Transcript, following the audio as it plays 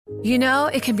You know,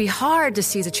 it can be hard to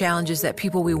see the challenges that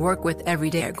people we work with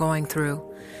every day are going through.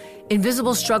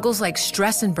 Invisible struggles like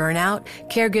stress and burnout,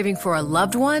 caregiving for a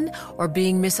loved one, or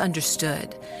being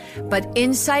misunderstood. But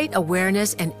insight,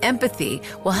 awareness, and empathy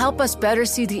will help us better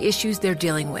see the issues they're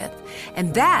dealing with.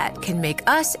 And that can make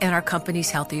us and our companies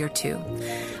healthier too.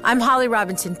 I'm Holly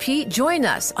Robinson Peete. Join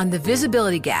us on The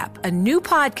Visibility Gap, a new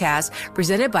podcast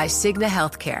presented by Cigna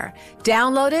Healthcare.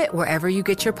 Download it wherever you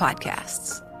get your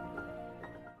podcasts.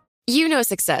 You know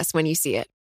success when you see it.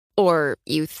 Or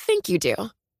you think you do.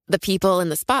 The people in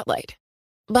the spotlight.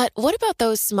 But what about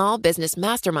those small business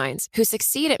masterminds who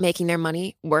succeed at making their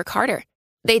money work harder?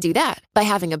 They do that by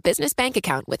having a business bank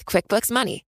account with QuickBooks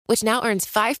Money, which now earns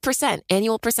 5%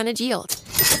 annual percentage yield.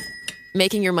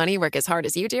 Making your money work as hard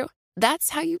as you do?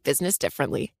 That's how you business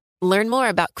differently. Learn more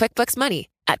about QuickBooks Money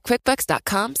at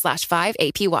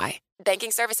quickbooks.com/5APY.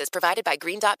 Banking services provided by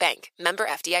Green Dot Bank. Member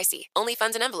FDIC. Only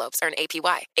funds and envelopes earn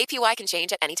APY. APY can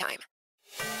change at any time.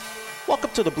 Welcome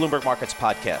to the Bloomberg Markets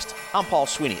Podcast. I'm Paul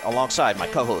Sweeney, alongside my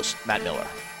co-host, Matt Miller.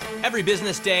 Every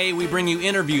business day, we bring you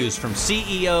interviews from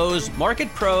CEOs, market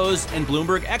pros, and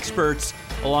Bloomberg experts,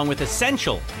 along with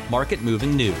essential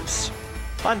market-moving news.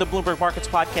 Find the Bloomberg Markets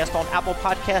Podcast on Apple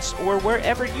Podcasts or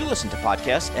wherever you listen to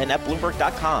podcasts and at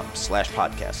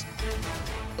Bloomberg.com/podcast.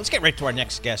 Let's get right to our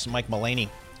next guest, Mike Mullaney,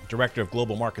 Director of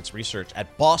Global Markets Research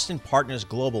at Boston Partners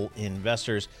Global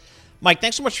Investors. Mike,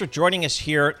 thanks so much for joining us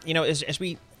here. You know, as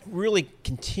we really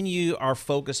continue our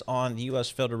focus on the U.S.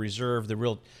 Federal Reserve, the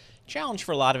real challenge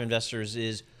for a lot of investors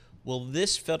is, will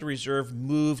this Federal Reserve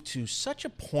move to such a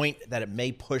point that it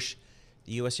may push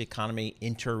the U.S. economy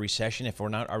into a recession if we're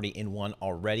not already in one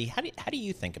already? How do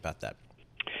you think about that?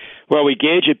 Well, we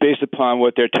gauge it based upon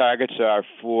what their targets are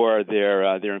for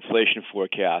their inflation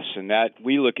forecasts, and that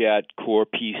we look at core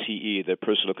PCE, the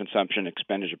Personal Consumption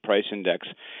Expenditure Price Index,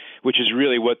 which is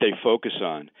really what they focus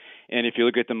on. And if you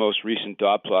look at the most recent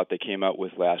dot plot they came out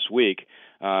with last week,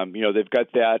 they've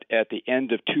got that at the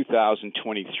end of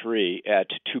 2023 at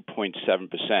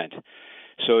 2.7%.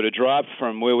 So to drop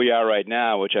from where we are right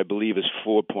now, which I believe is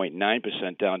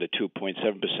 4.9% down to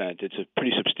 2.7%, it's a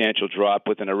pretty substantial drop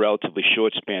within a relatively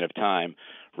short span of time,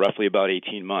 roughly about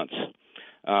 18 months.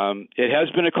 It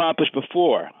has been accomplished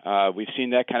before. We've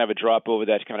seen that kind of a drop over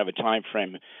that kind of a time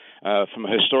frame from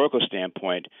a historical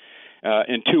standpoint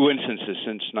in two instances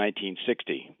since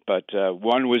 1960. But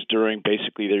one was during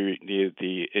basically the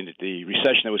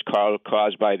recession that was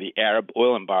caused by the Arab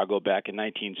oil embargo back in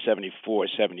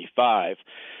 1974-75.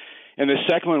 And the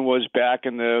second one was back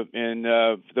in the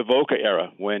Volcker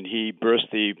era when he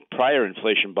burst the prior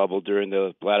inflation bubble during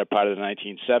the latter part of the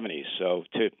 1970s. So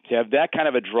to have that kind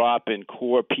of a drop in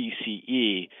core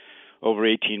PCE over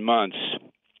 18 months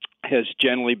has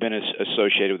generally been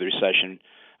associated with the recession.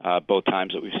 Both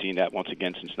times that we've seen that once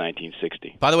again since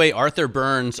 1960. By the way, Arthur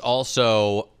Burns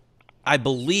also, I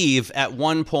believe, at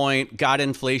one point got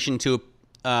inflation to,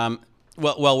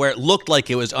 where it looked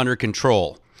like it was under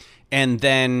control, and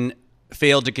then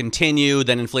failed to continue.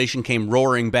 Then inflation came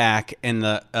roaring back in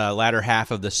the latter half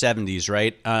of the 70s,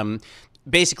 right?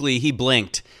 Basically, he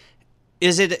blinked.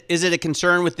 Is it a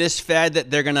concern with this Fed that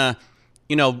they're going to,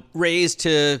 raise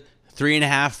to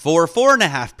 3.5%,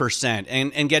 4.5%,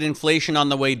 and get inflation on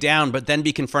the way down, but then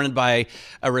be confronted by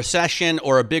a recession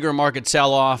or a bigger market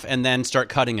sell-off and then start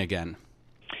cutting again?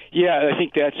 Yeah, I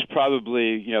think that's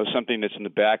probably something that's in the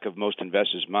back of most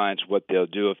investors' minds, what they'll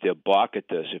do if they'll balk at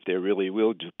this, if they really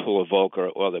will pull a Volcker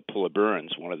or they'll pull a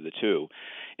Burns, one of the two.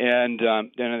 And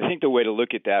I think the way to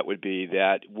look at that would be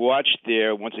that watch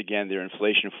their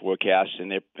inflation forecasts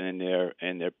and their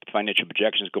financial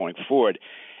projections going forward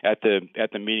at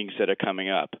the meetings that are coming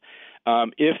up.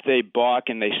 If they balk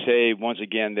and they say once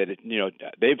again that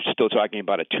they're still talking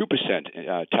about a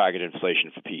 2% target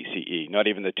inflation for PCE, not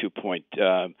even the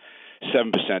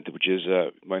 2.7%, which is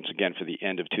once again for the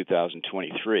end of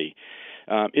 2023.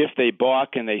 If they balk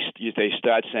and they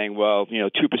start saying,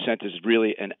 2% is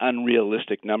really an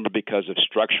unrealistic number because of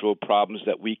structural problems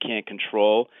that we can't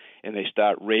control, and they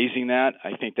start raising that,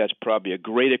 I think that's probably a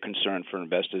greater concern for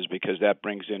investors because that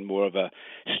brings in more of a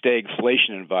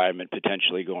stagflation environment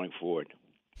potentially going forward.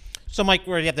 So, Mike,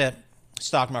 where you have the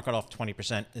stock market off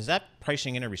 20%, is that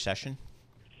pricing in a recession?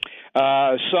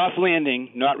 Soft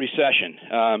landing, not recession.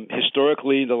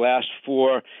 Historically, the last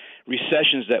four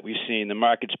recessions that we've seen, the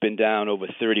market's been down over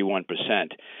 31%.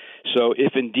 So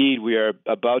if indeed we are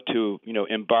about to,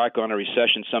 embark on a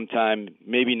recession sometime,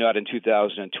 maybe not in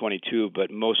 2022, but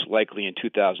most likely in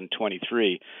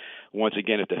 2023, once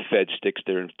again, if the Fed sticks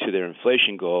to their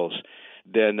inflation goals,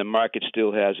 then the market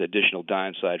still has additional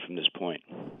downside from this point.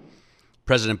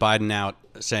 President Biden out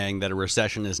saying that a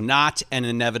recession is not an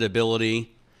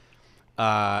inevitability.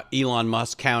 Elon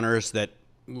Musk counters that,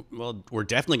 well, we're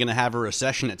definitely going to have a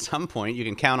recession at some point. You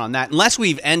can count on that, unless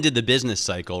we've ended the business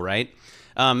cycle, right?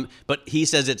 But he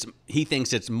says he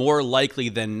thinks it's more likely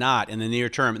than not in the near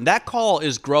term. And that call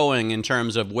is growing in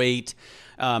terms of weight.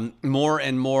 More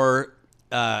and more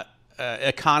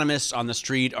economists on the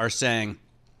street are saying,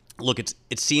 look,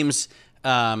 it seems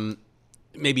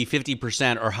maybe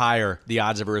 50% or higher the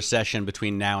odds of a recession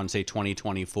between now and, say,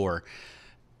 2024.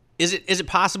 Is it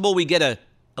possible we get a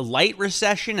light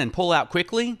recession and pull out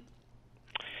quickly?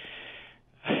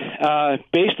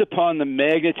 Based upon the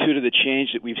magnitude of the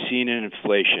change that we've seen in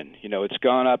inflation, it's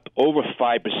gone up over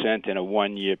 5% in a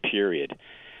one-year period.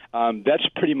 That's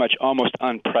pretty much almost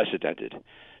unprecedented.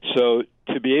 So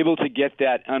to be able to get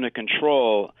that under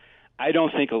control, I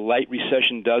don't think a light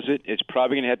recession does it. It's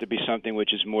probably going to have to be something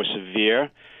which is more severe.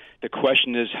 The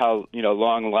question is how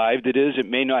long-lived it is. It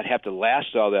may not have to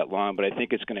last all that long, but I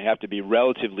think it's going to have to be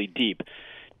relatively deep,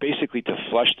 basically to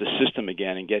flush the system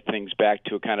again and get things back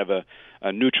to a kind of a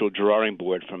neutral drawing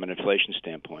board from an inflation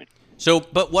standpoint. So,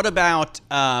 but what about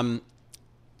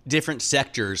different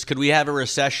sectors? Could we have a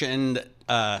recession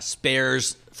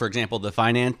spares, for example, the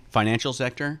financial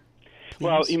sector? Please?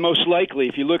 Well, most likely,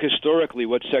 if you look historically,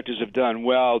 what sectors have done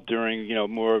well during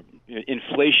more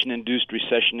inflation-induced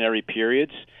recessionary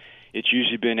periods, it's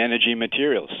usually been energy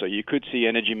materials. So you could see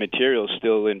energy materials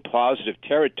still in positive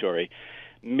territory.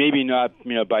 Maybe not,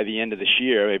 by the end of this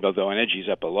year, although energy is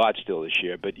up a lot still this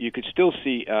year. But you could still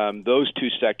see those two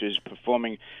sectors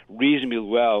performing reasonably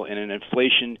well in an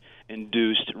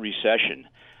inflation-induced recession.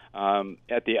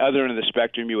 At the other end of the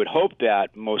spectrum, you would hope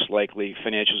that most likely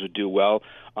financials would do well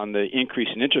on the increase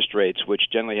in interest rates, which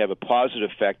generally have a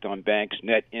positive effect on banks'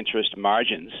 net interest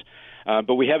margins.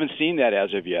 But we haven't seen that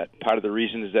as of yet. Part of the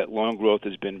reason is that loan growth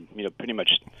has been, pretty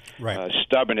much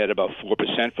stubborn at about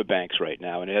 4% for banks right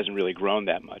now, and it hasn't really grown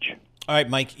that much. All right,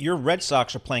 Mike, your Red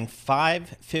Sox are playing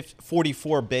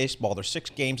 544 baseball. They're 6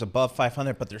 games above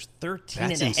 500, but there's 13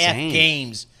 That's and a half insane.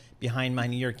 games behind my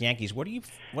New York Yankees. What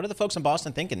are the folks in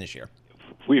Boston thinking this year?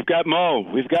 We've got Mo.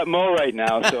 We've got Mo right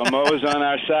now, so Mo is on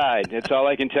our side. That's all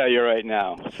I can tell you right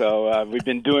now. So we've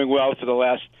been doing well for the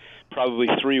last probably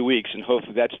 3 weeks, and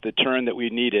hopefully that's the turn that we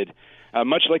needed,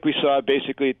 much like we saw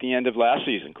basically at the end of last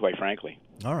season, quite frankly.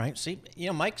 All right. See,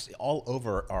 Mike's all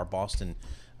over our Boston,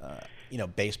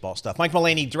 baseball stuff. Mike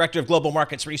Mullaney, Director of Global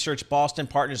Markets Research, Boston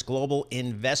Partners Global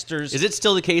Investors. Is it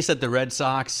still the case that the Red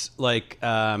Sox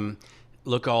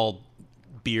look all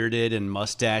bearded and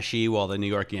mustachy while the New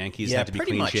York Yankees have to be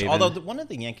pretty much. clean-shaven? Although one of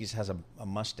the Yankees has a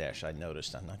mustache, I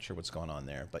noticed. I'm not sure what's going on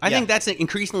there. But I think that's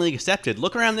increasingly accepted.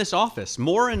 Look around this office.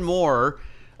 More and more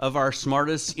of our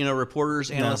smartest, reporters,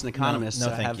 analysts, and economists No,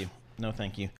 thank you. No,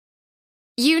 thank you.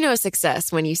 You know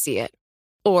success when you see it.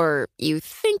 Or you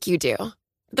think you do.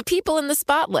 The people in the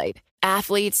spotlight.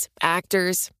 Athletes,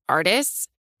 actors, artists.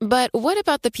 But what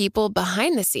about the people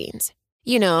behind the scenes?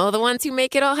 The ones who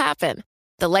make it all happen.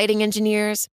 The lighting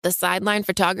engineers, the sideline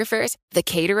photographers, the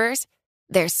caterers.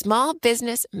 They're small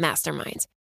business masterminds.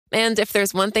 And if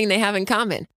there's one thing they have in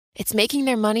common, it's making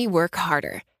their money work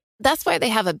harder. That's why they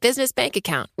have a business bank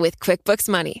account with QuickBooks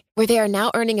Money, where they are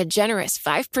now earning a generous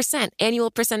 5%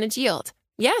 annual percentage yield.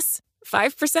 Yes,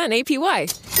 5%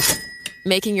 APY.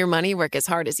 Making your money work as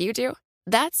hard as you do?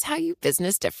 That's how you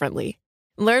business differently.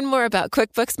 Learn more about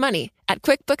QuickBooks Money at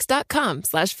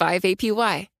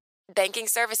quickbooks.com/5APY. Banking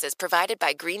services provided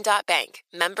by Green Dot Bank,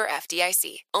 member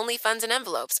FDIC. Only funds and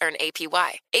envelopes earn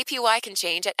APY. APY can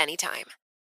change at any time.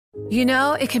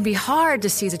 It can be hard to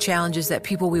see the challenges that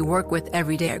people we work with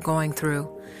every day are going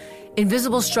through.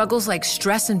 Invisible struggles like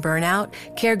stress and burnout,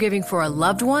 caregiving for a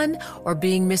loved one, or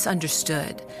being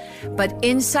misunderstood. But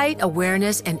insight,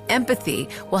 awareness, and empathy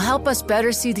will help us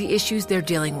better see the issues they're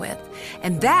dealing with.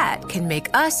 And that can make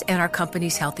us and our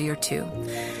companies healthier too.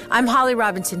 I'm Holly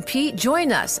Robinson Peete.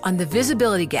 Join us on The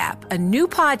Visibility Gap, a new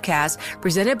podcast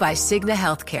presented by Cigna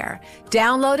Healthcare.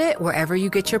 Download it wherever you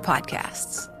get your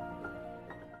podcasts.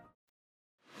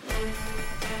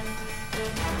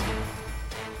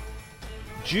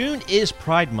 June is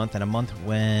Pride Month, and a month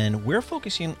when we're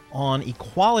focusing on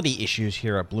equality issues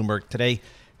here at Bloomberg. Today,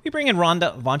 we bring in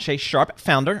Rhonda Vanshay-Sharp,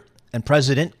 founder and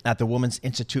president at the Women's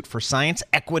Institute for Science,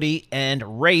 Equity,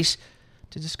 and Race,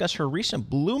 to discuss her recent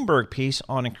Bloomberg piece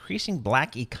on increasing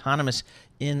black economists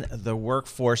in the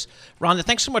workforce. Rhonda,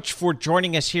 thanks so much for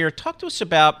joining us here. Talk to us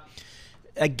about,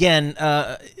 again,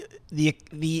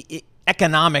 the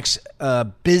economics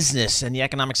business and the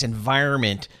economics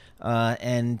environment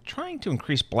and trying to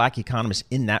increase black economists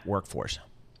in that workforce.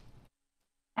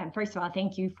 First of all,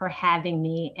 thank you for having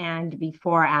me. And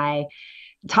before I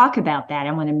talk about that,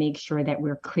 I want to make sure that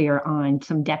we're clear on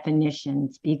some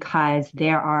definitions, because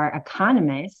there are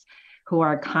economists who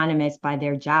are economists by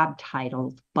their job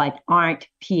titles, but aren't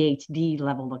PhD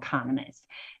level economists.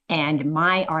 And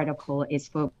my article is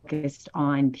focused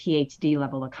on PhD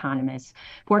level economists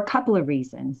for a couple of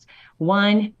reasons.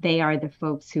 One, they are the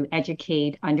folks who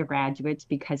educate undergraduates,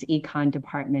 because econ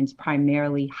departments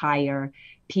primarily hire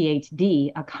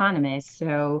PhD economists.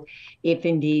 So if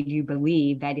indeed you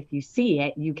believe that if you see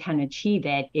it, you can achieve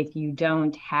it, if you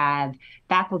don't have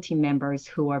faculty members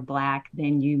who are Black,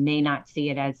 then you may not see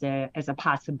it as a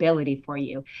possibility for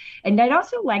you. And I'd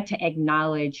also like to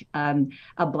acknowledge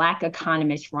a Black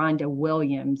economist, Rhonda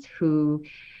Williams, who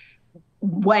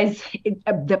was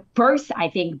the first, I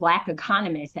think, Black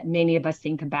economist that many of us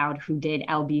think about who did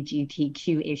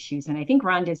LGBTQ issues. And I think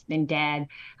Rhonda's been dead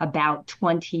about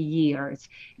 20 years.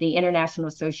 The International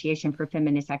Association for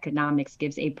Feminist Economics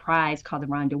gives a prize called the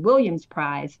Rhonda Williams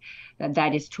Prize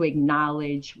that is to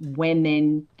acknowledge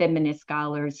women feminist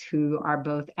scholars who are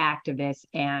both activists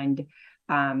and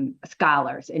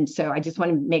scholars. And so I just want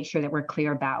to make sure that we're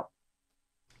clear about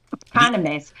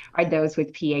economists are those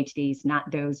with PhDs, not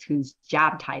those whose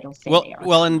job titles say they are.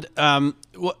 Well, and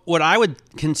what I would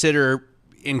consider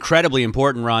incredibly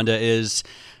important, Rhonda, is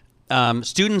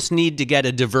students need to get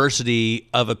a diversity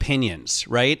of opinions,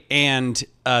 right, and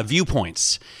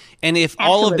viewpoints. And if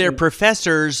all of their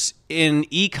professors in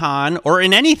econ or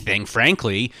in anything,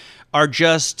 frankly, are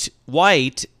just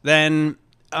white, then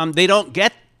they don't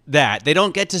get that. They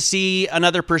don't get to see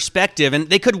another perspective, and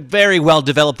they could very well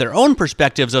develop their own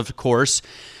perspectives, of course.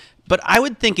 But I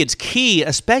would think it's key,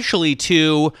 especially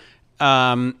to,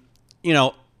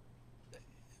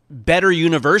 better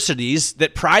universities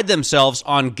that pride themselves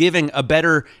on giving a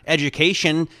better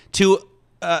education to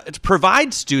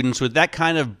provide students with that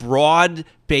kind of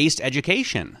broad-based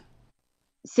education.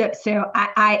 So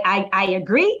I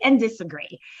agree and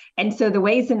disagree. And so the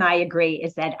ways in I agree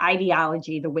is that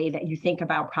ideology, the way that you think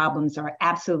about problems, are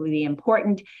absolutely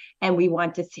important. And we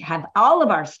want to have all of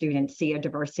our students see a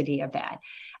diversity of that.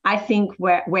 I think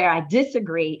where I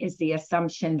disagree is the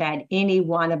assumption that any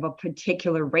one of a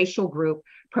particular racial group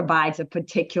provides a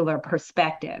particular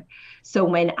perspective. So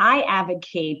when I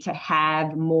advocate to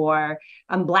have more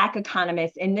Black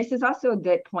economists, and this is also a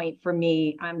good point for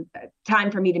me, time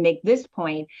for me to make this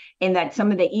point, in that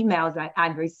some of the emails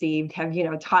I've received have,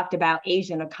 talked about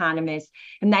Asian economists,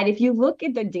 and that if you look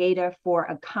at the data for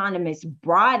economists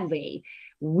broadly,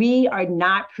 we are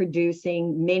not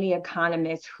producing many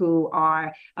economists who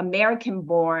are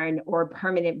American-born or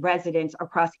permanent residents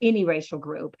across any racial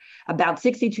group. About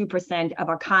 62% of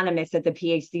economists at the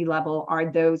PhD level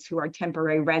are those who are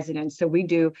temporary residents. So we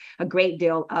do a great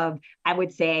deal of, I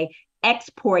would say,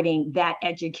 exporting that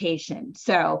education.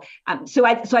 So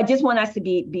I just want us to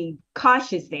be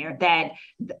cautious there, that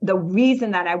the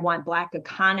reason that I want Black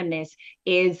economists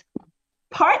is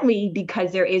partly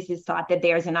because there is this thought that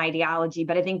there's an ideology,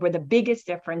 but I think where the biggest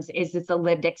difference is the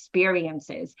lived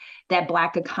experiences that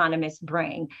Black economists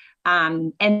bring.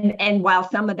 And while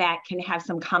some of that can have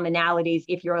some commonalities,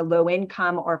 if you're a low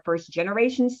income or first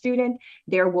generation student,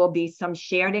 there will be some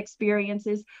shared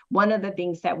experiences. One of the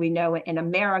things that we know in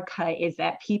America is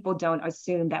that people don't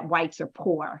assume that whites are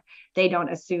poor. They don't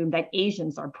assume that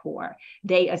Asians are poor.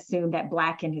 They assume that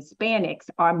Black and Hispanics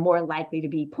are more likely to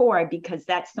be poor, because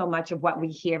that's so much of what we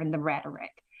hear in the rhetoric.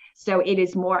 So it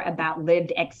is more about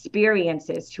lived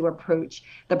experiences to approach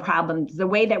the problems. The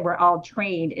way that we're all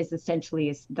trained is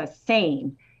essentially the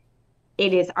same.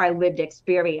 It is our lived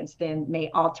experience then may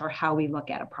alter how we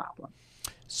look at a problem.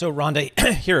 So Rhonda,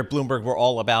 here at Bloomberg, we're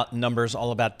all about numbers,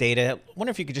 all about data. I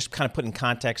wonder if you could just kind of put in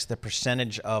context the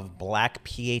percentage of Black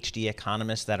PhD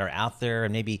economists that are out there,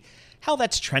 and maybe how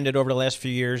that's trended over the last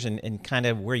few years, and kind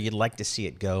of where you'd like to see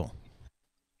it go.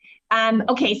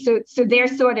 Okay, so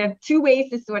there's sort of two ways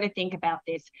to sort of think about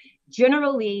this.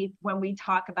 Generally, when we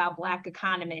talk about Black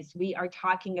economists, we are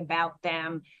talking about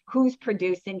them who's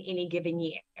produced in any given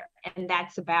year. And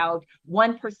that's about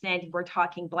 1%. We're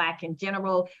talking Black in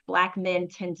general. Black men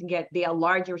tend to be a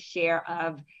larger share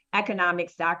of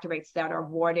economics doctorates that are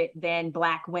awarded than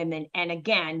Black women. And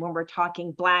again, when we're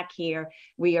talking Black here,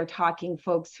 we are talking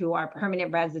folks who are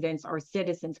permanent residents or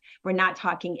citizens. We're not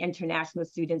talking international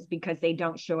students, because they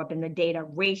don't show up in the data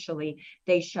racially.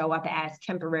 They show up as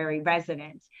temporary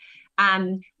residents.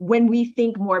 When we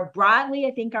think more broadly,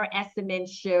 I think our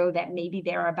estimates show that maybe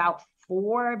there are about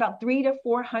 300 to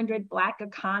 400 Black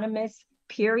economists,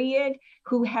 period,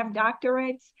 who have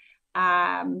doctorates.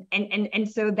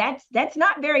 And so that's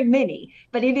not very many,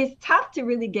 but it is tough to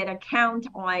really get a count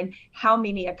on how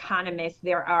many economists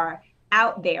there are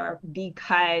out there,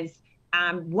 because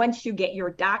once you get your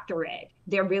doctorate,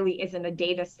 there really isn't a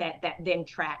data set that then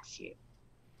tracks you.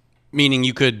 Meaning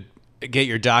you could get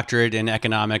your doctorate in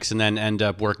economics and then end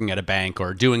up working at a bank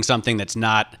or doing something that's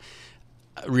not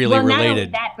really related. Not only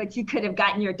that, but you could have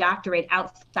gotten your doctorate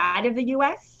outside of the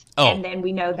U.S. Oh. And then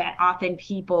we know that often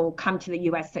people come to the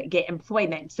U.S. to get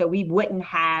employment. So we wouldn't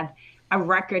have a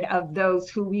record of those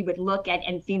who we would look at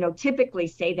and phenotypically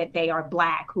say that they are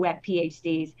Black, who have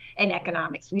PhDs in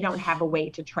economics. We don't have a way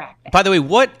to track that. By the way,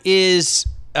 what is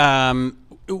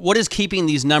keeping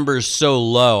these numbers so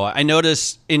low? I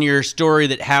noticed in your story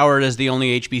that Howard is the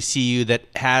only HBCU that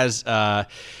has a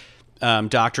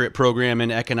doctorate program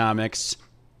in economics.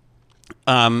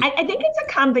 I think it's a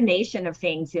combination of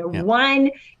things. Yeah. One,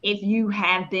 if you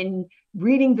have been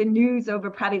reading the news over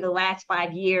probably the last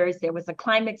 5 years, there was a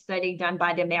climate study done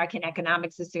by the American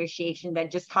Economics Association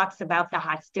that just talks about the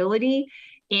hostility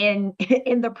in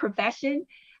the profession.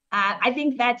 I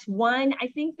think that's one. I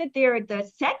think that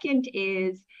the second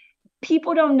is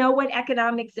people don't know what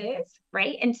economics is,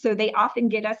 right? And so they often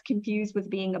get us confused with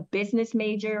being a business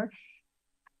major.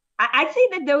 I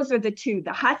say that those are the two,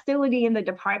 the hostility in the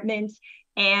departments,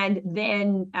 and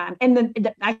then,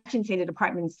 I shouldn't say the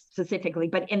departments specifically,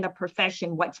 but in the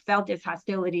profession, what's felt as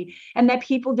hostility, and that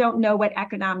people don't know what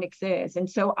economics is. And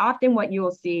so often what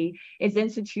you'll see is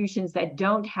institutions that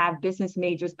don't have business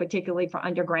majors, particularly for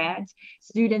undergrads,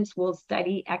 students will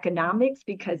study economics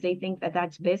because they think that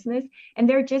that's business, and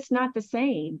they're just not the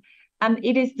same.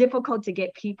 It is difficult to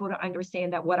get people to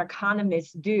understand that what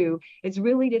economists do is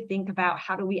really to think about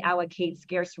how do we allocate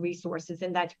scarce resources,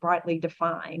 and that's broadly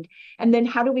defined. And then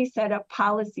how do we set up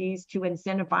policies to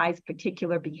incentivize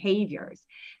particular behaviors?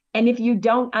 And if you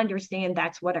don't understand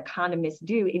that's what economists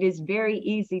do, it is very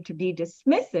easy to be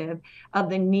dismissive of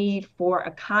the need for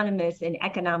economists and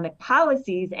economic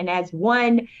policies. And as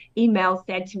one email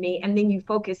said to me, and then you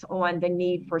focus on the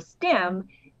need for STEM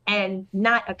and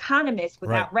not economists,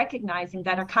 without recognizing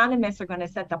that economists are going to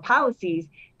set the policies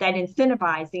that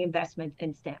incentivize the investment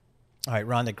in STEM. All right,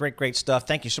 Rhonda, great stuff.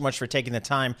 Thank you so much for taking the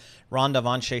time. Rhonda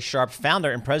Von Shea Sharp,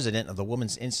 founder and president of the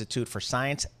Women's Institute for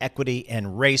Science, Equity,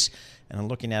 and Race. And I'm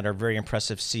looking at her very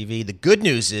impressive CV. The good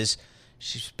news is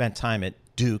she spent time at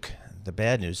Duke. The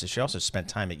bad news is she also spent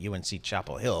time at UNC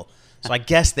Chapel Hill. So I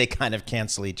guess they kind of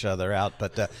cancel each other out.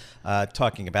 But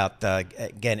talking about,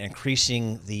 again,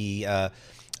 increasing the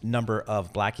number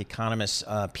of Black economists,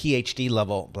 PhD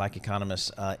level Black economists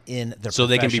in the profession. So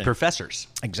they can be professors.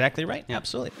 Exactly right. Yeah.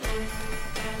 Absolutely.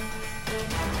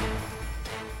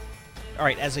 All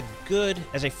right. As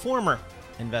a former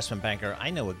investment banker, I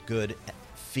know a good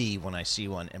fee when I see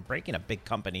one, and breaking a big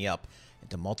company up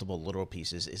into multiple little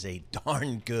pieces is a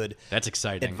darn good That's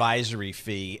exciting. advisory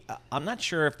fee. I'm not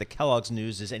sure if the Kellogg's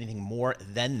news is anything more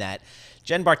than that.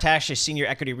 Jen Bartash is Senior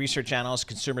Equity Research Analyst,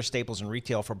 Consumer Staples and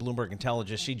Retail for Bloomberg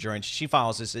Intelligence. She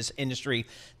follows this industry,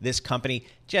 this company.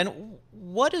 Jen,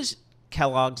 what is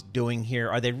Kellogg's doing here?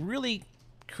 Are they really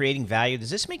creating value? Does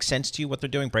this make sense to you, what they're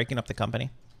doing, breaking up the company?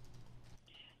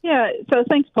 Yeah, so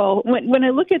thanks, Paul. When I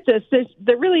look at this,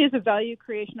 there really is a value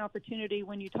creation opportunity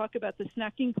when you talk about the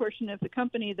snacking portion of the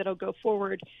company that'll go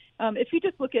forward. If you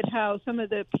just look at how some of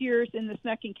the peers in the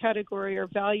snacking category are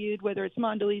valued, whether it's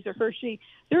Mondelez or Hershey,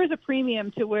 there is a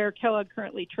premium to where Kellogg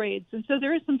currently trades. And so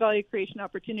there is some value creation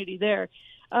opportunity there.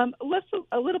 A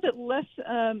little bit less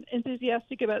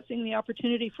enthusiastic about seeing the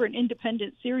opportunity for an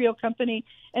independent cereal company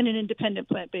and an independent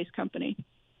plant-based company.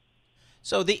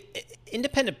 So the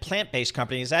independent plant-based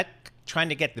company, is that trying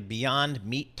to get the Beyond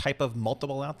Meat type of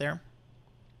multiple out there?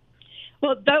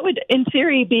 Well, that would, in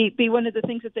theory, be one of the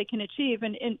things that they can achieve.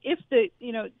 And if the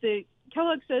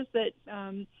Kellogg says that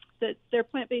that their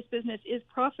plant-based business is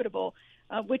profitable,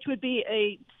 which would be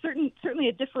certainly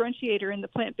a differentiator in the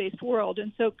plant-based world,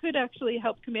 and so could actually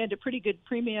help command a pretty good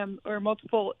premium or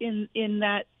multiple in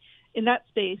that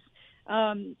space.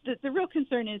 The real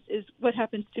concern is what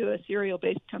happens to a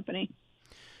cereal-based company.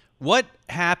 What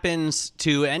happens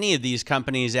to any of these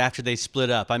companies after they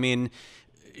split up? I mean,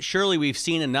 surely we've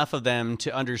seen enough of them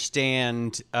to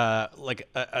understand like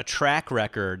a track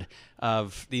record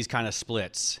of these kind of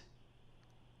splits.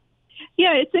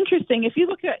 Yeah, it's interesting. If you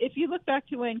look back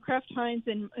to when Kraft Heinz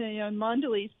and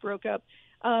Mondelez broke up,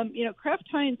 Kraft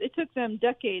Heinz, it took them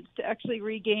decades to actually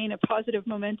regain a positive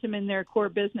momentum in their core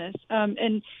business.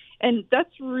 And that's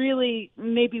really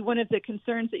maybe one of the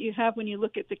concerns that you have when you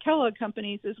look at the Kellogg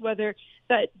companies is whether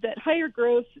that higher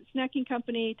growth snacking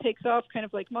company takes off kind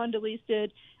of like Mondelez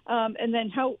did, and then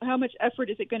how much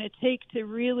effort is it going to take to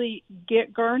really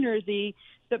garner the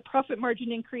profit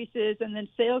margin increases and then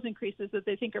sales increases that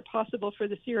they think are possible for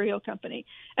the cereal company.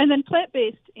 And then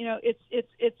plant-based,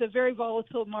 it's a very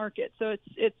volatile market. So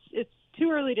it's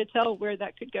too early to tell where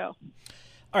that could go.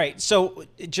 All right, so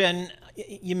Jen,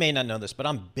 you may not know this, but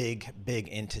I'm big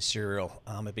into cereal.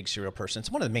 I'm a big cereal person. It's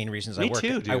one of the main reasons I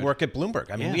work at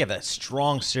Bloomberg. I mean, we have a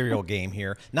strong cereal game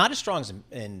here. Not as strong as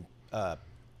in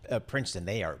Princeton.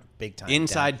 They are big time.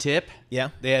 Inside tip. Yeah.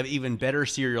 They have even better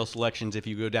cereal selections if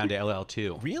you go down to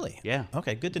LL2. Really? Yeah.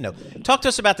 Okay, good to know. Talk to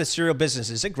us about the cereal business.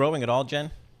 Is it growing at all, Jen?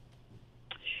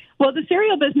 Well, the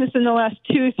cereal business in the last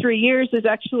 2-3 years has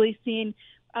actually seen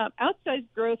outsized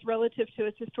growth relative to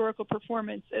its historical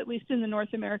performance, at least in the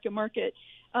North American market.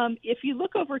 If you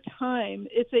look over time,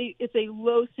 it's a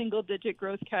low single-digit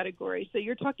growth category. So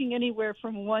you're talking anywhere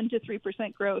from 1 to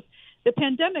 3% growth. The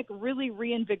pandemic really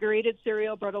reinvigorated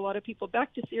cereal, brought a lot of people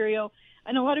back to cereal,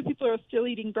 and a lot of people are still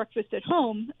eating breakfast at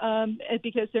home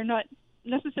because they're not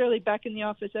necessarily back in the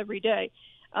office every day.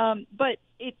 But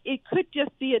it could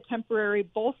just be a temporary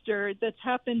bolster that's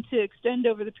happened to extend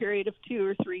over the period of 2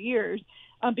 or 3 years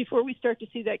before we start to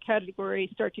see that category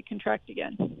start to contract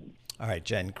again. All right,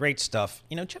 Jen, great stuff.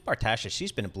 You know, Jen Bartasha,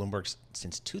 she's been at Bloomberg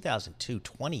since 2002,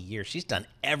 20 years. She's done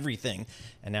everything,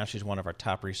 and now she's one of our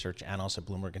top research analysts at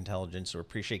Bloomberg Intelligence. So we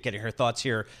appreciate getting her thoughts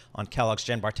here on Kellogg's.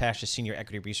 Jen Bartasha, Senior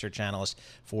Equity Research Analyst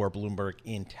for Bloomberg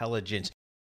Intelligence.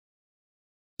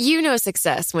 You know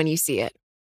success when you see it.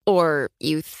 Or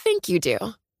you think you do.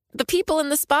 The people in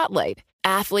the spotlight.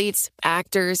 Athletes,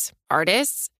 actors,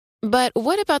 artists. But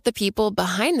what about the people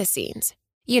behind the scenes?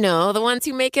 You know, the ones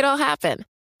who make it all happen.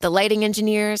 The lighting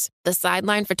engineers, the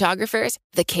sideline photographers,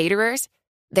 the caterers.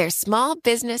 They're small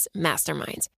business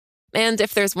masterminds. And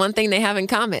if there's one thing they have in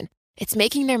common, it's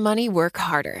making their money work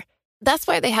harder. That's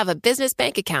why they have a business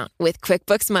bank account with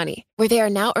QuickBooks Money, where they are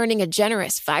now earning a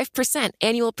generous 5%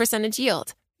 annual percentage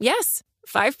yield. Yes,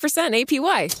 5%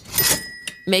 APY.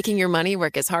 Making your money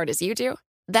work as hard as you do?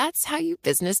 That's how you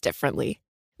business differently.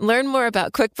 Learn more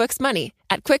about QuickBooks Money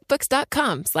at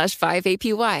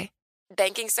quickbooks.com/5APY.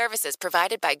 Banking services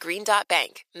provided by Green Dot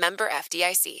Bank, member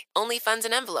FDIC. Only funds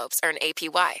and envelopes earn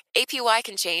APY. APY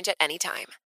can change at any time.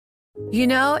 You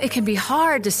know, it can be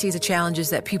hard to see the challenges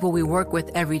that people we work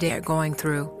with every day are going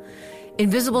through.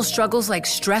 Invisible struggles like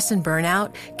stress and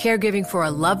burnout, caregiving for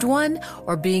a loved one,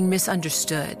 or being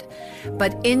misunderstood.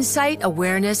 But insight,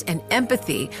 awareness, and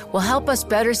empathy will help us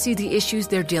better see the issues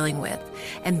they're dealing with.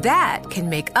 And that can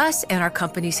make us and our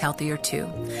companies healthier too.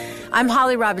 I'm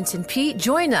Holly Robinson Peete.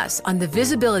 Join us on The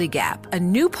Visibility Gap, a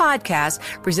new podcast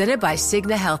presented by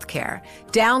Cigna Healthcare.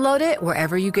 Download it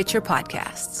wherever you get your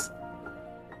podcasts.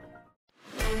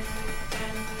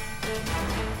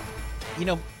 You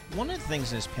know, one of the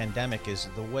things in this pandemic is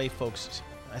the way folks,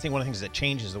 I think one of the things that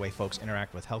changes the way folks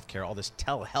interact with healthcare, all this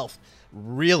telehealth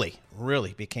really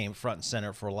became front and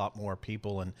center for a lot more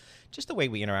people. And just the way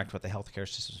we interact with the healthcare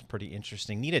system is pretty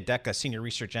interesting. Nina Decca, Senior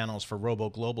Research Analyst for Robo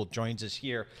Global, joins us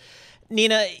here.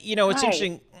 Nina, you know, it's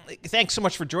interesting. Thanks so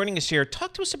much for joining us here.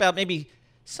 Talk to us about maybe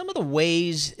some of the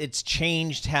ways it's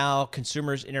changed how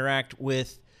consumers interact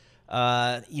with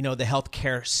the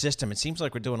healthcare system. It seems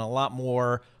like we're doing a lot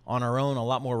more on our own, a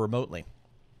lot more remotely.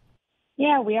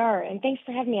 Yeah, we are. And thanks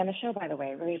for having me on the show, by the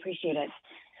way. Really appreciate it.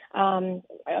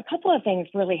 A couple of things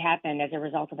really happened as a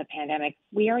result of the pandemic.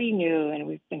 We already knew, and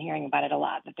we've been hearing about it a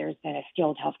lot, that there's been a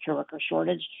skilled healthcare worker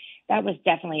shortage. That was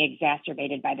definitely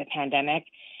exacerbated by the pandemic.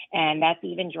 And that's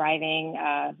even driving,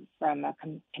 from a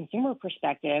consumer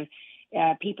perspective,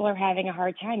 people are having a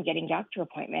hard time getting doctor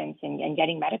appointments and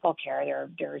getting medical care.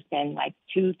 There's been like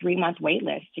 2-3 month wait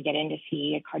lists to get in to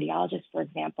see a cardiologist, for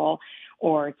example,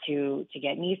 or to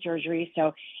get knee surgery.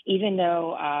 So even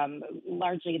though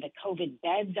largely the COVID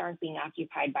beds aren't being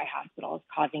occupied by hospitals,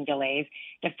 causing delays,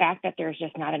 the fact that there's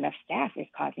just not enough staff is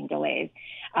causing delays.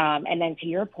 And then to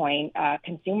your point,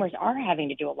 consumers are having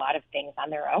to do a lot of things on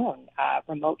their own,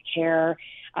 remote care,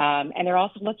 and they're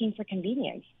also looking for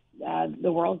convenience.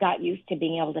 The world got used to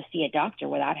being able to see a doctor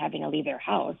without having to leave their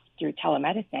house through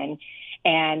telemedicine.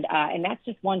 And that's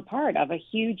just one part of a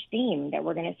huge theme that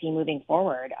we're going to see moving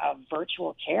forward of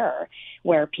virtual care,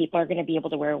 where people are going to be able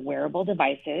to wear wearable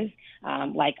devices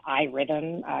like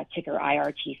iRhythm, ticker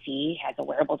IRTC, has a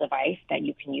wearable device that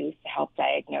you can use to help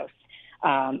diagnose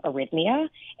arrhythmia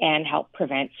and help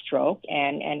prevent stroke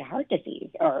and heart disease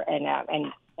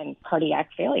and cardiac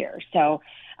failure. So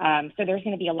there's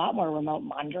going to be a lot more remote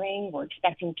monitoring. We're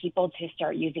expecting people to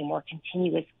start using more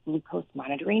continuous glucose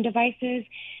monitoring devices.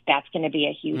 That's going to be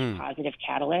a huge positive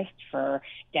catalyst for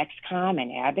Dexcom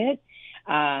and Abbott.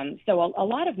 So a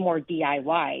lot of more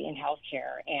DIY in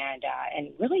healthcare, and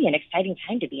really an exciting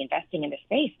time to be investing in the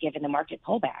space given the market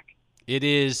pullback. It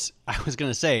is, I was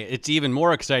going to say, it's even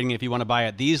more exciting if you want to buy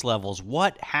at these levels.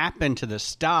 What happened to the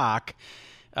stock?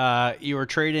 You were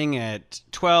trading at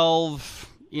 12,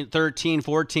 13,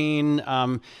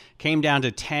 14, came down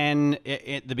to 10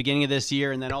 at the beginning of this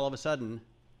year, and then all of a sudden.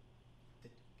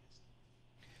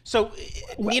 So,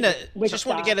 Nina, just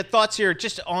want to get a thoughts here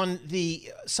just on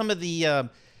some of the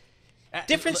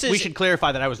differences. We should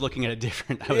clarify that I was looking at a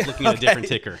different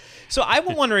ticker. So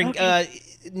I'm wondering,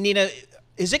 Nina,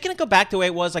 is it going to go back to the way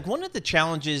it was? Like, one of the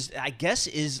challenges, I guess,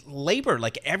 is labor.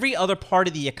 Like every other part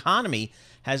of the economy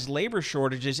has labor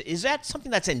shortages. Is that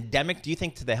something that's endemic, do you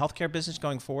think, to the healthcare business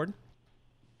going forward?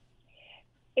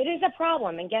 It is a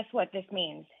problem. And guess what this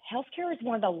means? Healthcare is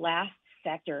one of the last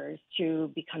sectors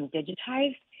to become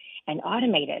digitized and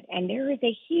automated. And there is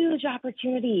a huge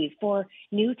opportunity for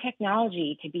new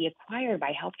technology to be acquired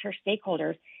by healthcare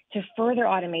stakeholders to further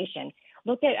automation.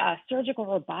 Look at surgical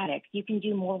robotics. You can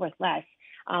do more with less.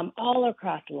 All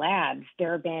across labs,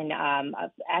 there have been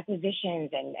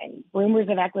acquisitions and rumors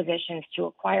of acquisitions to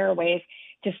acquire ways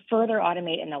to further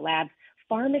automate in the labs.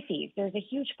 Pharmacies, there's a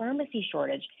huge pharmacy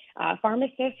shortage.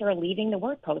 Pharmacists are leaving the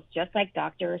workpost, just like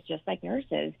doctors, just like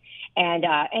nurses.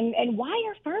 And why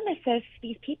are pharmacists,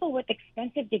 these people with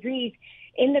expensive degrees,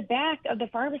 in the back of the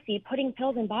pharmacy putting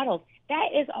pills in bottles? That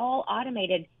is all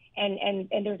automated. And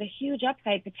there's a huge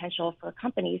upside potential for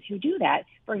companies who do that.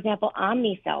 For example,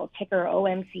 Omnicell, ticker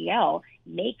OMCL,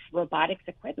 makes robotics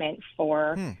equipment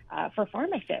for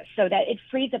pharmacists so that it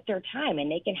frees up their time and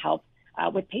they can help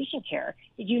with patient care.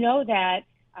 Did you know that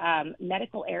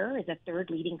medical error is a third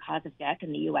leading cause of death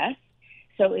in the U.S.?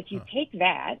 So if you take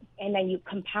that and then you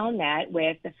compound that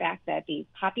with the fact that the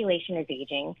population is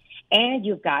aging and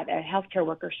you've got a healthcare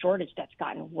worker shortage that's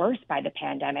gotten worse by the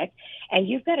pandemic, and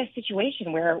you've got a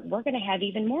situation where we're going to have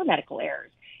even more medical errors.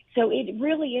 So it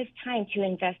really is time to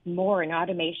invest more in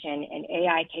automation and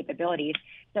AI capabilities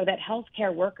so that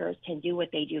healthcare workers can do what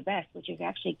they do best, which is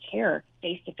actually care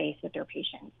face-to-face with their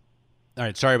patients. All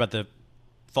right, sorry about the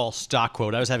false stock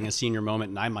quote. I was having a senior moment,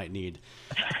 and I might need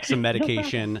some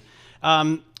medication.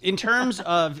 In terms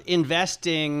of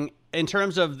investing, in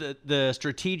terms of the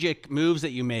strategic moves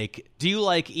that you make, do you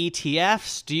like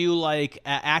ETFs? Do you like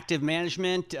active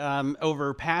management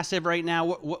over passive right now?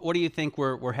 What do you think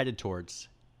we're headed towards?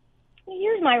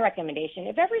 Here's my recommendation.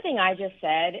 If everything I just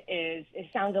said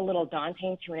sounds a little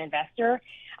daunting to an investor,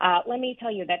 let me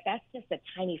tell you that that's just a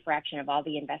tiny fraction of all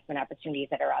the investment opportunities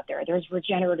that are out there. There's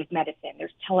regenerative medicine,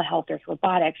 there's telehealth, there's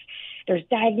robotics, there's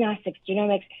diagnostics,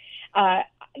 genomics.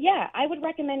 I would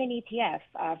recommend an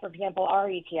ETF. For example, our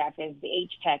ETF is the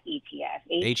HTEC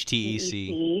ETF.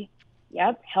 HTEC.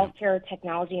 Yep, Healthcare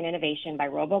Technology and Innovation by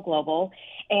Robo Global.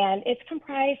 And it's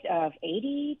comprised of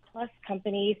 80 plus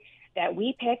companies that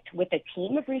we picked with a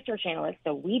team of research analysts.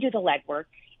 So we do the legwork.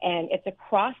 And it's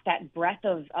across that breadth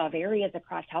of areas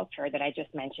across healthcare that I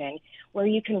just mentioned, where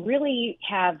you can really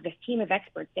have this team of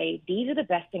experts say, these are the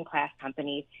best-in-class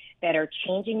companies that are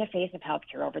changing the face of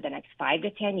healthcare over the next 5 to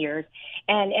 10 years.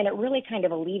 And it really kind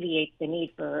of alleviates the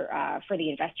need for the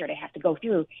investor to have to go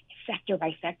through sector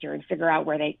by sector and figure out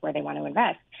where they want to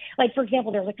invest. Like, for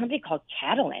example, there's a company called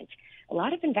Catalent. A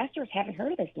lot of investors haven't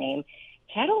heard of this name.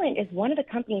 Catalent is one of the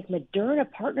companies Moderna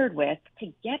partnered with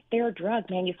to get their drug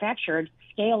manufactured,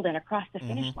 scaled, and across the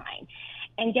finish line.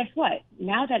 And guess what?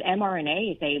 Now that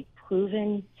mRNA is a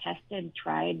proven, tested,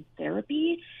 tried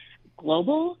therapy,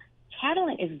 global,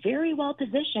 Catalent is very well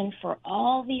positioned for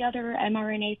all the other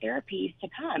mRNA therapies to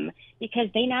come because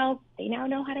they now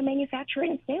know how to manufacture it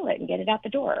and scale it and get it out the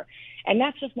door. And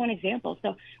that's just one example.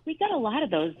 So we've got a lot of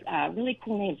those really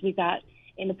cool names. We've got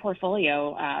in the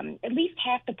portfolio, at least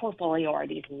half the portfolio are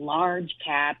these large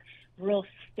cap, real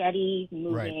steady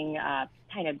moving,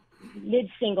 kind of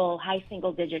mid-single, high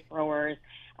single-digit growers.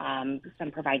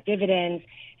 Some provide dividends.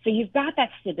 So you've got that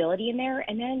stability in there.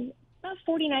 And then about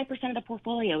 49% of the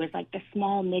portfolio is like the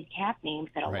small mid-cap names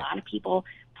that a lot of people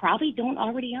probably don't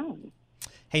already own.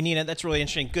 Hey, Nina, that's really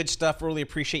interesting. Good stuff. Really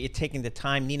appreciate you taking the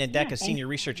time. Nina Deck, Senior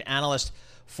Research Analyst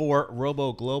for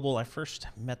Robo Global. I first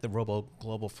met the Robo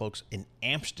Global folks in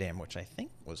Amsterdam, which I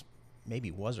think was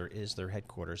or is their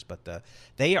headquarters. But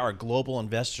they are global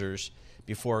investors.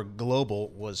 Before global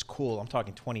was cool, I'm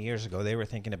talking 20 years ago, they were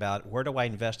thinking about where do I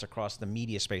invest across the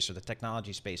media space or the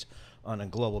technology space on a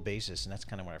global basis. And that's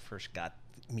kind of when I first got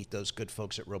to meet those good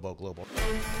folks at Robo Global.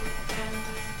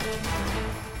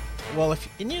 Well, if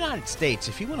in the United States,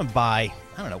 if you want to buy,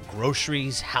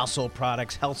 groceries, household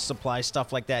products, health supplies,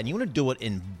 stuff like that, and you want to do it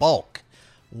in bulk,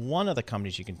 one of the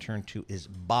companies you can turn to is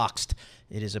Boxed.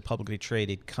 It is a publicly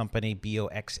traded company.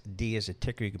 BOXD is a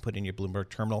ticker you can put in your Bloomberg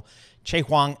terminal. Che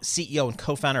Huang, CEO and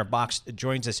co-founder of Boxed,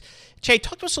 joins us. Che,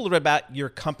 talk to us a little bit about your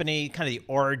company, kind of the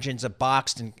origins of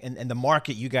Boxed and the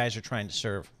market you guys are trying to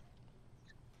serve.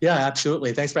 Yeah,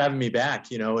 absolutely. Thanks for having me back.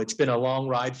 It's been a long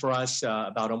ride for us,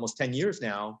 about almost 10 years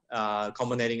now,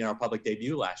 culminating in our public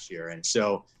debut last year. And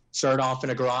so started off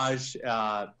in a garage,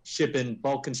 shipping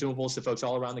bulk consumables to folks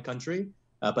all around the country.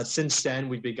 But since then,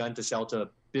 we've begun to sell to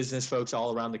business folks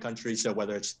all around the country. So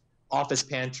whether it's office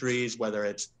pantries, whether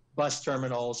it's bus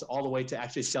terminals, all the way to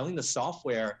actually selling the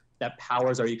software that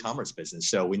powers our e-commerce business.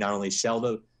 So we not only sell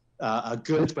the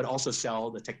goods, but also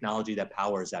sell the technology that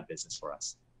powers that business for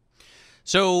us.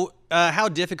 So how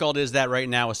difficult is that right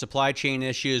now with supply chain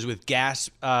issues, with gas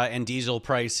and diesel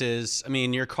prices? I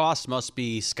mean, your costs must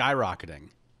be skyrocketing.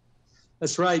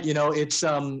 That's right. It's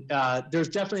there's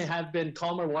definitely have been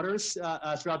calmer waters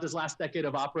throughout this last decade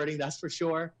of operating. That's for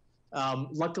sure.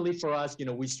 Luckily for us,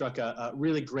 we struck a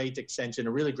really great extension,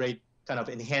 a really great kind of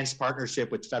enhanced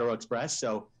partnership with Federal Express.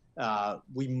 So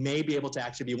we may be able to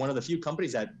actually be one of the few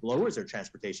companies that lowers their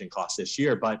transportation costs this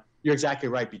year. But you're exactly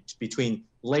right. Between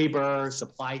labor,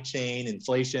 supply chain,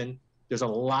 inflation, there's a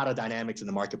lot of dynamics in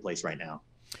the marketplace right now.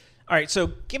 All right,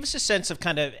 so give us a sense of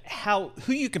kind of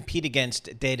who you compete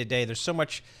against day to day. There's so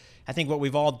much. I think what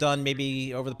we've all done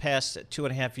maybe over the past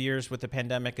 2.5 years with the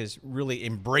pandemic is really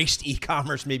embraced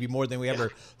e-commerce maybe more than we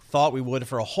ever thought we would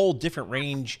for a whole different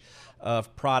range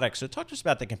of products. So talk to us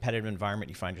about the competitive environment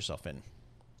you find yourself in.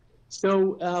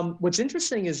 So what's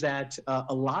interesting is that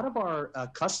a lot of our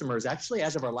customers, actually,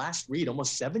 as of our last read,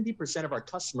 almost 70% of our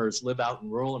customers live out in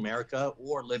rural America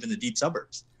or live in the deep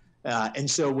suburbs. And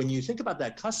so when you think about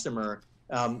that customer,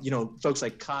 folks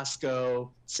like Costco,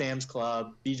 Sam's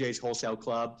Club, BJ's Wholesale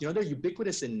Club, they're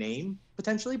ubiquitous in name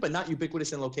potentially, but not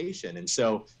ubiquitous in location. And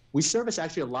so we service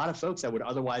actually a lot of folks that would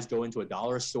otherwise go into a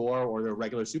dollar store or a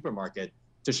regular supermarket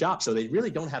to shop. So they really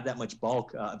don't have that much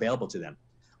bulk available to them.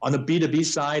 On the B2B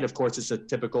side, of course, it's a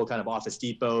typical kind of Office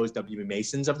Depots, WB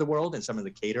Masons of the world, and some of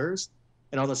the caterers.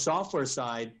 And on the software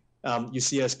side, you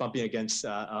see us bumping against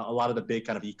a lot of the big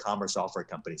kind of e-commerce software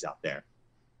companies out there.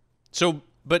 So,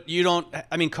 but you don't,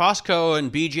 I mean, Costco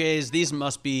and BJ's, these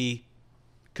must be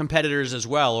competitors as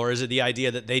well, or is it the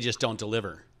idea that they just don't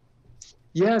deliver?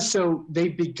 Yeah, so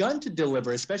they've begun to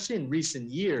deliver, especially in recent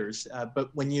years.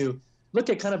 But when you look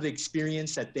at kind of the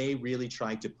experience that they really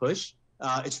try to push,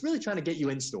 it's really trying to get you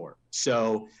in store.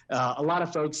 So a lot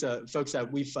of folks that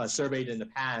we've surveyed in the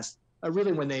past,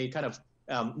 really when they kind of,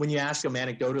 when you ask them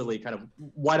anecdotally, kind of,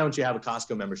 why don't you have a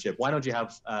Costco membership? Why don't you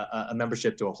have a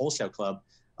membership to a wholesale club?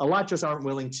 A lot just aren't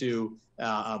willing to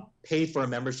pay for a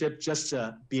membership just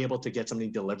to be able to get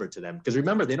something delivered to them. Because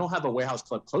remember, they don't have a warehouse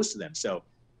club close to them. So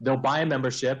they'll buy a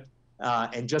membership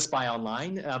and just buy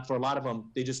online. For a lot of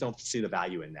them, they just don't see the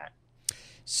value in that.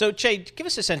 So, Che, give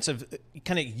us a sense of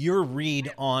kind of your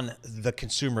read on the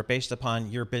consumer based upon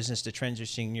your business, the trends you're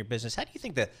seeing in your business. How do you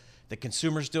think the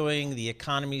consumer's doing, the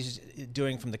economy's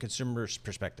doing from the consumer's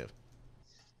perspective?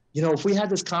 If we had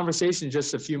this conversation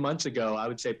just a few months ago, I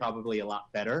would say probably a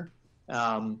lot better.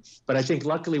 But I think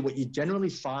luckily what you generally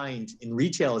find in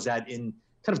retail is that in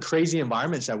kind of crazy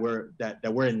environments that we're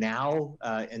in now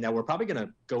and that we're probably going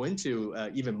to go into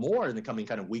even more in the coming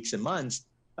kind of weeks and months,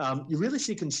 you really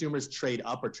see consumers trade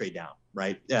up or trade down,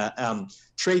 right?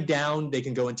 Trade down, they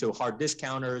can go into hard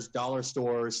discounters, dollar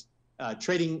stores,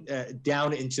 trading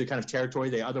down into kind of territory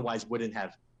they otherwise wouldn't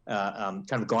have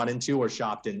kind of gone into or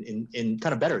shopped in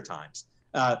kind of better times.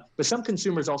 But some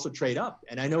consumers also trade up.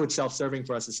 And I know it's self-serving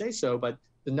for us to say so, but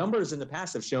the numbers in the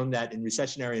past have shown that in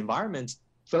recessionary environments,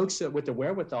 folks with the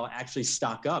wherewithal actually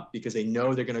stock up because they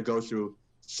know they're going to go through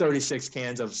 36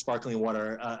 cans of sparkling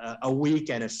water a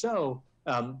week. And if so,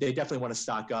 they definitely want to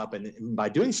stock up. And by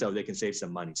doing so, they can save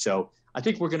some money. So I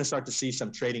think we're going to start to see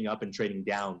some trading up and trading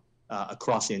down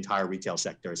across the entire retail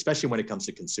sector, especially when it comes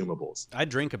to consumables. I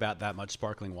drink about that much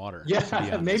sparkling water.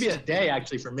 Yeah, maybe a day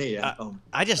actually for me.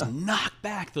 I just knock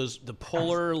back the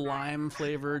polar lime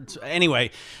flavored.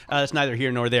 Anyway, it's neither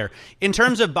here nor there. In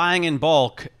terms of buying in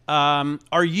bulk,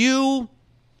 are you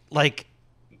like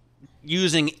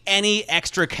using any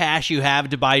extra cash you have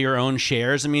to buy your own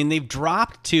shares? I mean, they've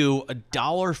dropped to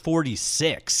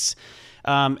 $1.46.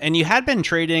 And you had been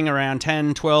trading around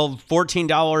 $10, $12,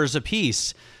 $14 a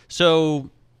piece. So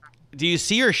do you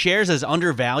see your shares as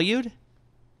undervalued?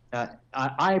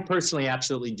 I personally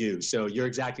absolutely do. So you're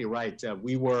exactly right.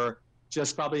 We were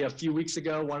just probably a few weeks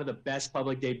ago, one of the best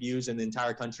public debuts in the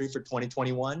entire country for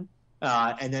 2021.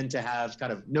 And then to have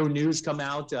kind of no news come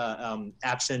out,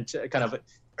 absent kind of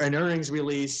an earnings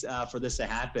release for this to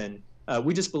happen,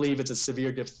 we just believe it's a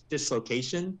severe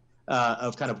dislocation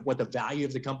of kind of what the value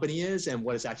of the company is and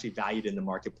what is actually valued in the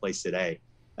marketplace today.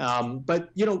 But,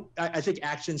 I think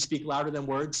actions speak louder than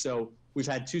words. So we've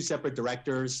had two separate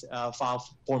directors file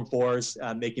Form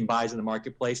 4s making buys in the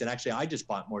marketplace. And actually, I just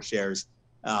bought more shares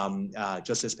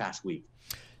just this past week.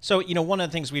 So, one of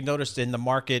the things we've noticed in the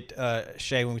market,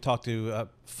 Shay, when we talk to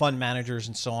fund managers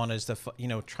and so on, is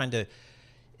trying to,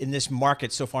 in this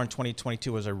market so far in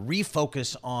 2022, is a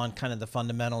refocus on kind of the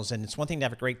fundamentals. And it's one thing to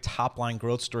have a great top line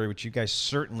growth story, which you guys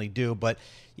certainly do, but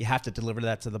you have to deliver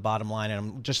that to the bottom line. And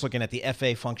I'm just looking at the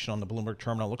FA function on the Bloomberg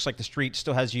terminal. It looks like the street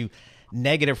still has you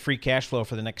negative free cash flow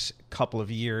for the next couple of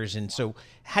years. And so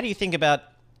how do you think about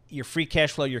your free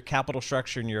cash flow, your capital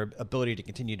structure, and your ability to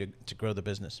continue to grow the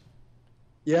business?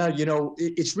 Yeah,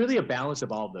 it's really a balance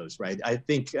of all of those, right? I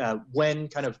think when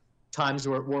kind of times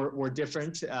were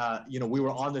different, we were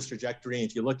on this trajectory.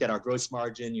 If you look at our gross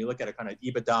margin, you look at our kind of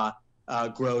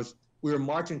EBITDA growth, we were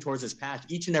marching towards this path.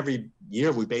 Each and every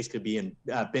year, we basically been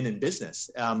in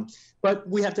business. But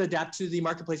we have to adapt to the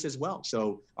marketplace as well.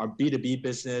 So our B2B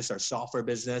business, our software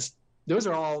business, those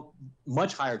are all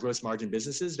much higher gross margin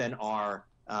businesses than our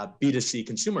B2C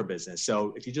consumer business.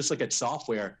 So if you just look at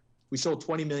software, we sold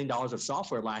 $20 million of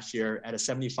software last year at a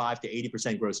 75 to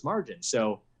 80% gross margin.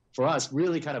 So for us,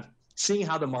 really kind of seeing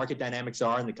how the market dynamics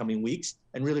are in the coming weeks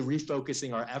and really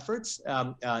refocusing our efforts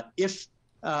if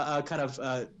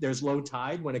there's low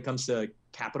tide when it comes to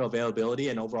capital availability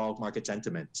and overall market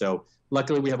sentiment. So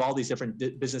luckily, we have all these different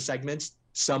business segments,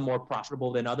 some more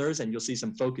profitable than others, and you'll see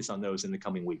some focus on those in the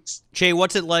coming weeks. Jay,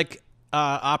 what's it like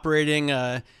operating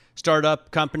a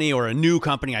startup company or a new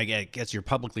company? I guess you're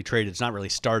publicly traded. It's not really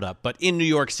startup, but in New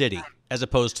York City as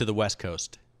opposed to the West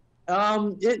Coast.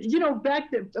 Back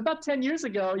about 10 years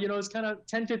ago, it was kind of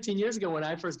 10, 15 years ago when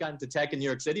I first got into tech in New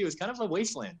York City, it was kind of a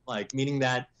wasteland, meaning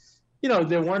that,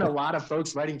 there weren't a lot of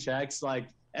folks writing checks,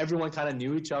 everyone kind of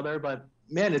knew each other, but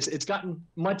man, it's gotten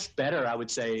much better, I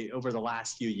would say, over the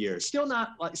last few years. Still not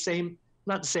the same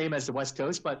as the West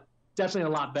Coast, but definitely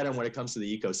a lot better when it comes to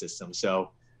the ecosystem.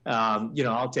 So,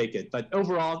 I'll take it. But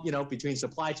overall, between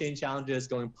supply chain challenges,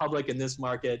 going public in this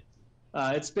market,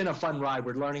 it's been a fun ride.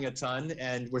 We're learning a ton,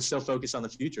 and we're still focused on the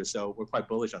future. So we're quite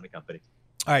bullish on the company.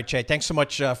 All right, Jay, thanks so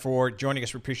much for joining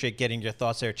us. We appreciate getting your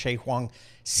thoughts there. Jay Huang,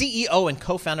 CEO and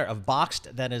co-founder of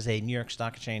Boxed. That is a New York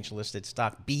Stock Exchange listed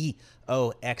stock.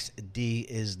 BOXD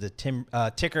is the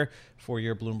ticker for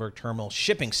your Bloomberg terminal.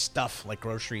 Shipping stuff like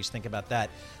groceries. Think about that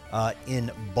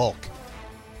in bulk.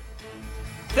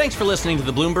 Thanks for listening to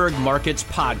the Bloomberg Markets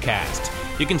Podcast.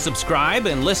 You can subscribe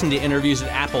and listen to interviews at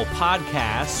Apple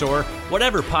Podcasts or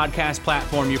whatever podcast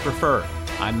platform you prefer.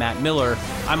 I'm Matt Miller.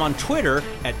 I'm on Twitter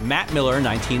at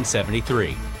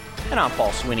MattMiller1973. And I'm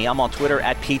Paul Sweeney. I'm on Twitter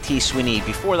at PT Sweeney.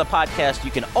 Before the podcast,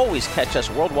 you can always catch us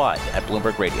worldwide at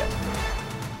Bloomberg Radio.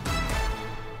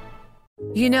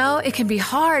 It can be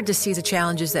hard to see the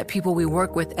challenges that people we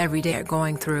work with every day are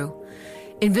going through.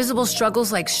 Invisible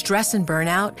struggles like stress and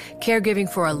burnout,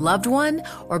 caregiving for a loved one,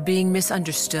 or being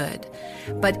misunderstood.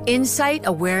 But insight,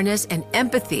 awareness, and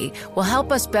empathy will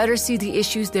help us better see the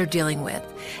issues they're dealing with.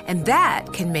 And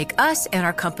that can make us and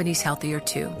our companies healthier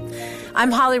too. I'm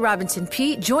Holly Robinson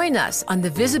Peete. Join us on The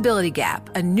Visibility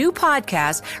Gap, a new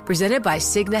podcast presented by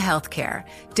Cigna Healthcare.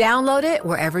 Download it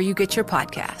wherever you get your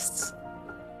podcasts.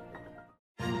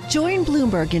 Join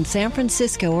Bloomberg in San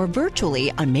Francisco or virtually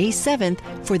on May 7th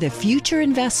for The Future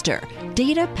Investor,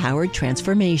 Data-Powered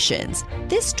Transformations.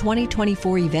 This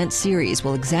 2024 event series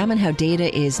will examine how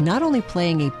data is not only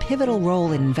playing a pivotal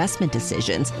role in investment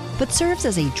decisions, but serves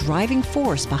as a driving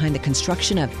force behind the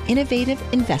construction of innovative,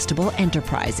 investable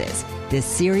enterprises. This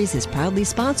series is proudly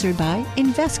sponsored by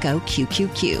Invesco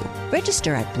QQQ.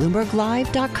 Register at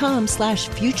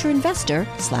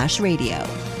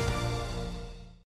BloombergLive.com/futureinvestor/radio.